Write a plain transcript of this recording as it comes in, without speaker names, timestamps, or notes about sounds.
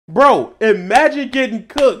Bro, imagine getting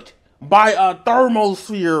cooked by a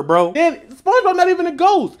thermosphere, bro. And SpongeBob not even a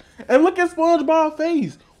ghost. And look at SpongeBob's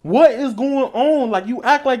face. What is going on? Like, you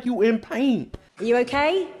act like you in pain. Are you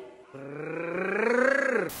okay?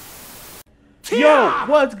 Yo,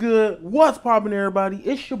 what's good? What's poppin', everybody?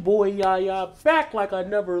 It's your boy Yaya, back like I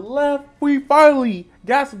never left. We finally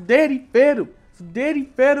got some Daddy Phantom. Some Daddy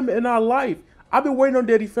Phantom in our life. I've been waiting on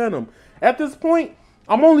Daddy Phantom. At this point,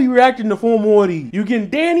 I'm only reacting to 4 more of these. You getting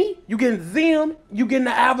Danny, you getting Zim, you getting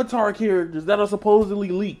the Avatar characters that are supposedly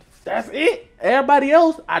leaked. That's it. Everybody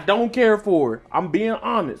else, I don't care for. I'm being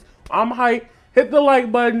honest. I'm hyped. Hit the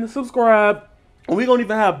like button, subscribe. And we're gonna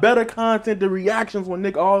even have better content than reactions when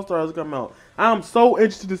Nick All-Stars come out. I'm so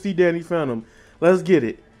interested to see Danny Phantom. Let's get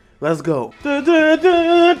it. Let's go.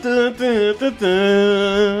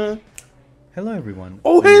 Hello everyone.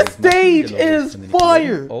 Oh, his stage is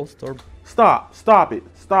fire. Stop it.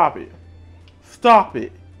 Stop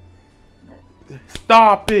it.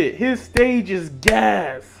 His stage is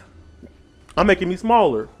gas. I'm making me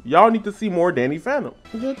smaller. Y'all need to see more Danny Phantom.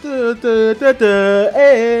 His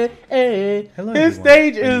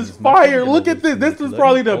stage is fire. Look at this. This is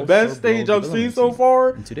probably the best stage I've seen so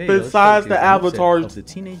far, besides the Avatars. The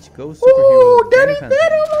teenage ghost Ooh, Danny Phantom.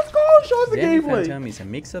 Let's go. Show us the Danny gameplay. Phantom is a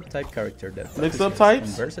mix-up type character that mix-up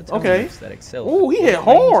types. Versatile moves that excel. Ooh, he hit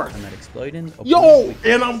hard. And exploiting. Yo,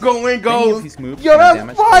 and I'm going ghost. Yo,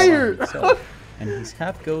 that's fire. And his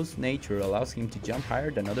half-ghost nature allows him to jump higher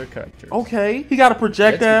than other characters. Okay, he got a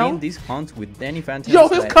projectile. Let's begin this hunt with Danny Phantom. Yo,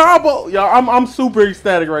 his combo. Yo, I'm super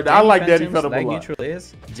ecstatic right now. I like Danny Phantom a lot. Neutral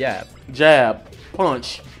is jab. Jab.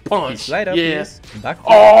 Punch. His light up is backflip.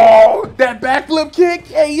 Oh, that backflip kick.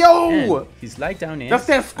 Hey, yo. And his light down is that's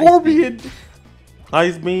that scorpion.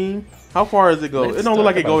 Ice beam. How far does it go? It don't look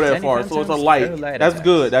like it go that far, so it's a light. That's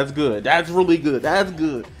good. That's good. That's really good. That's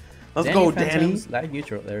good. Let's go, Danny. Light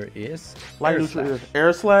neutral air is light neutral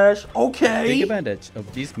air slash. Okay. Take advantage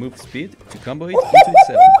of this move speed to combo it into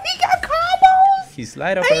itself. He got combos. His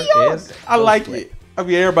light up air is I like it. I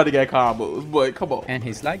mean, everybody got combos, but come on. And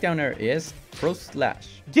his light down air is frost slash.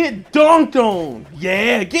 Get dunked on.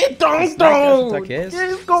 Yeah, get dunked on. Attack is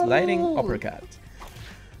sliding uppercut.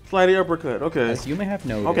 Sliding uppercut, okay. As you may have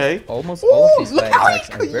noticed, almost Ooh, all of his light attacks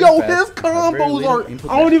are very fast, his combos are.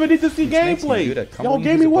 I don't even need to see gameplay. Y'all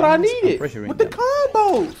gave me what I needed with the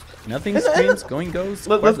combos. Nothing screams going ghost.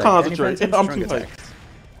 Let's concentrate. I'm too hyped.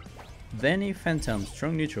 Danny Phantom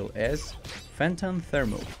strong neutral is Phantom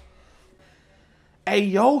Thermo. Hey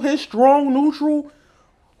yo, his strong neutral.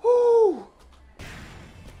 Woo.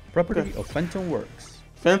 Property of Phantom works.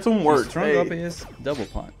 Phantom works. His strong up is double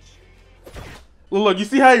punch. Look, you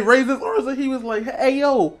see how he raised his arms? He was like, hey,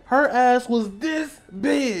 yo, her ass was this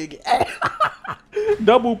big.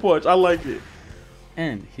 Double punch. I like it.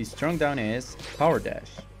 And his strong down is power dash.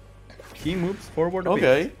 He moves forward a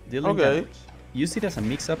bit, dealing damage. Use it as a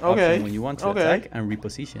mix-up option when you want to attack and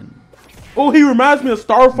reposition. Oh, he reminds me of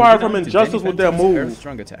Starfire from Injustice with that move.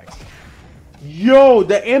 Strong attacks. Yo,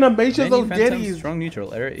 the animations of Danny's strong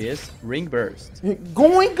neutral air is ring burst.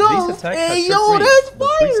 Going ghost. Hey, yo, that's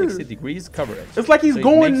fire. 360 degrees coverage. It's like he's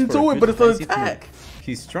going into it, but it's an attack.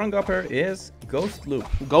 His strong upper is ghost loop.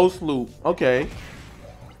 Ghost loop. Okay.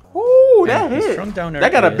 Ooh, that hit.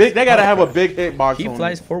 That gotta have a big hitbox. He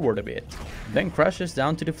flies forward a bit, then crashes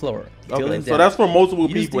down to the floor. Okay, so that's for multiple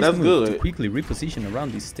people. That's good. To quickly reposition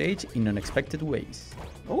around this stage in unexpected ways.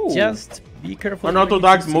 Ooh. Just be careful.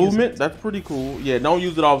 Unorthodox movement. That's pretty cool. Yeah, don't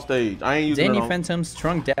use it off stage. I ain't using it. Danny Phantom's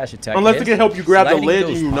strong dash attack. Unless it can help you grab the ledge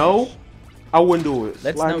and you know, I wouldn't do it.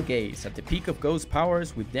 Let's now gaze at the peak of ghost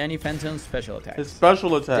powers with Danny Phantom's special attacks. His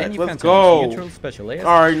special attacks. Let's go.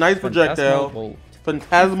 All right, nice projectile.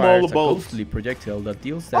 Phantasmal bolt. Ghostly projectile that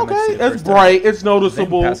deals damage. Okay, it's bright. It's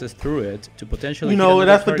noticeable. Then passes through it to potentially. You know,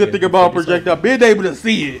 that's the good thing about projectile. Being able to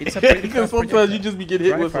see it. Because sometimes you just be getting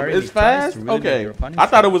hit with something. It's fast. Okay, I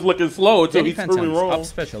thought it was looking slow until he threw me wrong. Up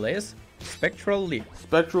special is Spectral Leap.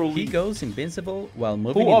 Spectral Leap. He goes invincible while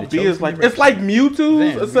moving. Who up B is like? It's like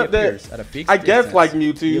Mewtwo's, except that I guess like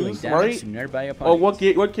Mewtwo's, right? Oh, what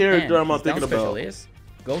character am I thinking about?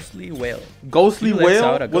 Ghostly Whale. Ghostly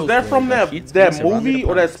Whale? Was that from that movie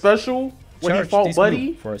or that special when he fought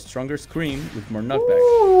Buddy? For a stronger scream with more knockback.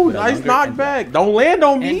 Ooh, nice knockback. Don't land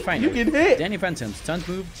on me. Finally, you get hit. Danny Phantom's stunt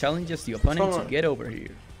move challenges the opponent to get over here.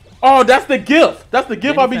 Oh, that's the gift. That's the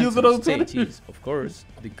gift I'll be using those stages. Of course,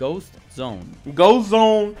 the Ghost Zone. Ghost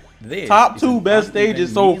Zone. Top 2 best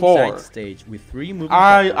stages so far. Stage with 3 moving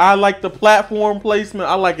I like the platform placement.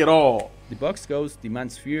 I like it all. The box ghost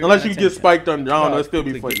demands fear. Unless you get spiked on, I don't know, it'll still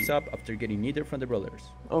be funny. Gives up after getting neither from the brothers.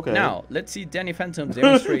 Okay. Now, let's see Danny Phantom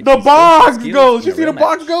demonstrate the box ghost. You see the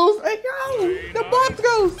box ghost? Hey, yo, the box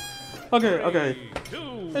ghost. Okay.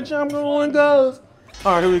 And I'm going ghost.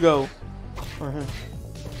 All right, here we go.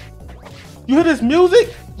 You hear this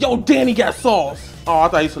music? Yo, Danny got sauce. Oh, I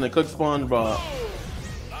thought he was gonna cook SpongeBob.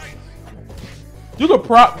 You could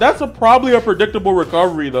probably a predictable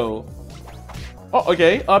recovery though. Oh,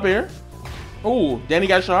 okay, up here. Oh, Danny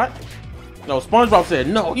got shot. No, SpongeBob said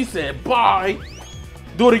no. He said bye.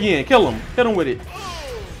 Do it again. Kill him. Hit him with it.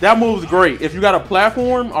 That move's great. If you got a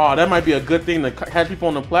platform, oh, that might be a good thing to catch people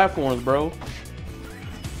on the platforms, bro.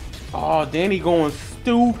 Oh, Danny going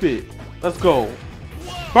stupid. Let's go.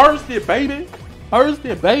 Burst it, baby. Burst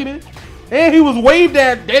it, baby. And he was wave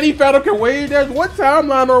dash. Danny Phantom can wave dash. What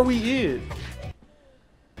timeline are we in?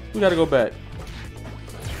 We gotta go back.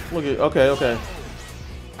 Look at, okay.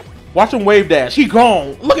 Watch him wave dash. He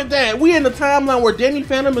gone. Look at that. We in the timeline where Danny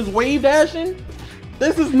Phantom is wave dashing.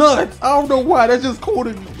 This is nuts. I don't know why. That's just cool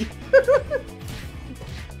to me.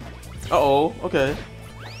 Uh-oh. Okay.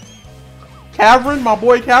 Cavern, my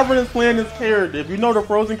boy Cavern is playing this character. If you know the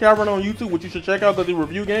Frozen Cavern on YouTube, which you should check out because he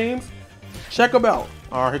review games, check him out.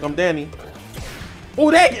 All right, here come Danny.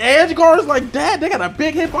 Oh, that edge guards like that. They got a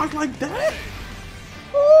big hitbox like that.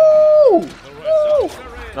 Ooh. All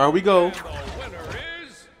right, we go.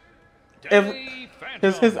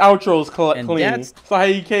 His outro's clean. So how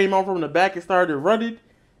he came out from the back and started running,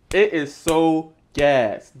 it is so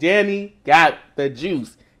gas. Danny got the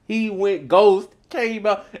juice. He went ghost, came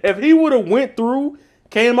out. If he would have went through,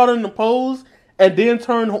 came out in the pose, and then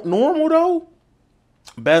turned normal though,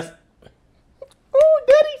 best. Oh,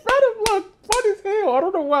 Danny Phantom look fun as hell. I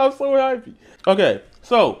don't know why I'm so happy. Okay,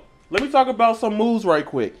 so let me talk about some moves right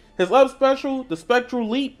quick. His up special, the Spectral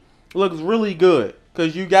Leap, looks really good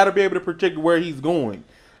because you got to be able to predict where he's going.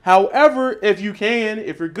 However, if you're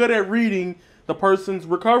good at reading the person's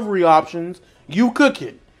recovery options, you cook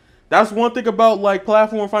it. That's one thing about like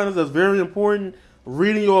platform finals that's very important.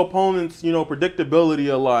 Reading your opponent's,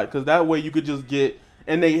 predictability a lot, because that way you could just get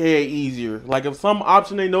in their head easier. Like if some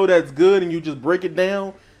option they know that's good and you just break it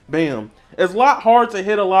down, bam. It's a lot hard to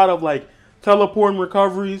hit a lot of like teleporting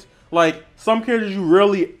recoveries. Like some characters you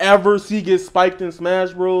rarely ever see get spiked in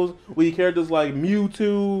Smash Bros. With characters like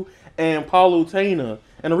Mewtwo and Palutena.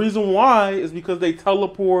 And the reason why is because they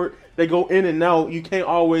teleport, they go in and out. You can't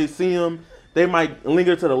always see them. They might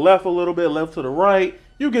linger to the left a little bit, left to the right.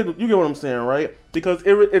 You get what I'm saying, right? Because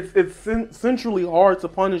it's centrally hard to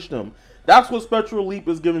punish them. That's what Spectral Leap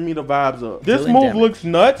is giving me the vibes of. This move looks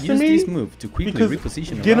nuts to me. This move to quickly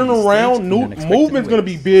reposition getting around movement's gonna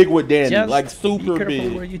be big with Danny, like super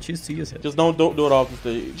big. Where you choose to use it. Just don't do it off the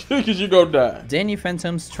stage, because you're gonna die. Danny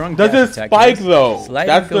Phantom's strong does it spike though?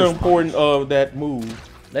 That's the important of that move.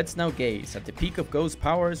 Let's now gaze at the peak of Ghost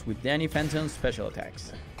powers with Danny Phantom's special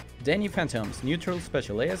attacks. Danny Phantom's neutral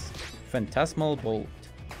special is Phantasmal Bolt.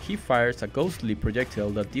 He fires a ghostly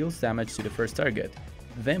projectile that deals damage to the first target,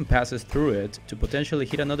 then passes through it to potentially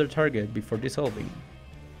hit another target before dissolving.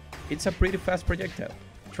 It's a pretty fast projectile.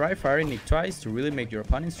 Try firing it twice to really make your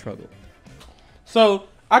opponent struggle. So,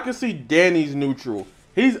 I can see Danny's neutral.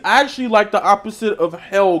 He's actually like the opposite of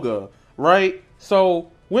Helga, right?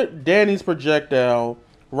 So, with Danny's projectile,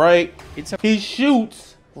 right, he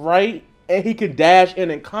shoots, right, and he can dash in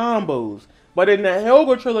combos. But in the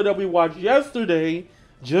Helga trailer that we watched yesterday,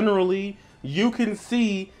 generally, you can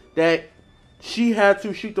see that she had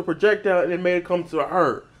to shoot the projectile and it made it come to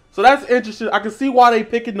her. So that's interesting. I can see why they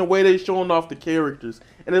picking the way they showing off the characters.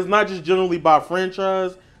 And it's not just generally by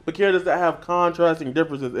franchise, but characters that have contrasting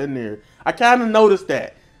differences in there. I kind of noticed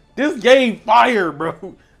that. This game fire,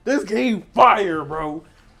 bro. This game fire, bro.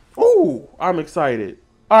 Ooh, I'm excited.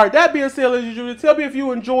 Alright, that being said, ladies and gentlemen, tell me if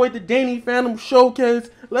you enjoyed the Danny Phantom showcase.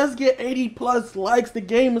 Let's get 80+ likes. The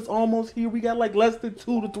game is almost here. We got like less than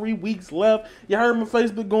 2 to 3 weeks left. You heard my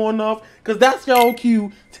Facebook going off, because that's y'all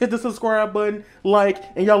cue to hit the subscribe button, like,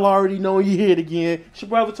 and y'all already know you hear it again. It's your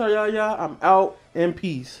boy Avataryaya. I'm out, and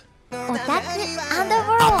peace.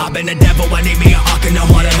 I've been the devil, I need me a arc in the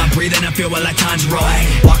water. My breathing, I feel like Tanjiro.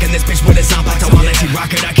 Walking this bitch with a zapata while she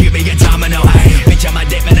rock it, I keep me a domino. Bitch, on my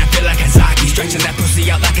dick, man, I feel like a Zaki. Stretching that pussy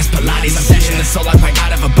out like it's Pilates. I'm dashing the soul like right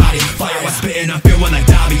out of a body. Fire, I'm spitting, I feel like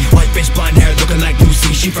Dobby. White bitch, blonde hair, looking like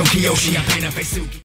Lucy. She from Kyoshi, I paint her face Suki.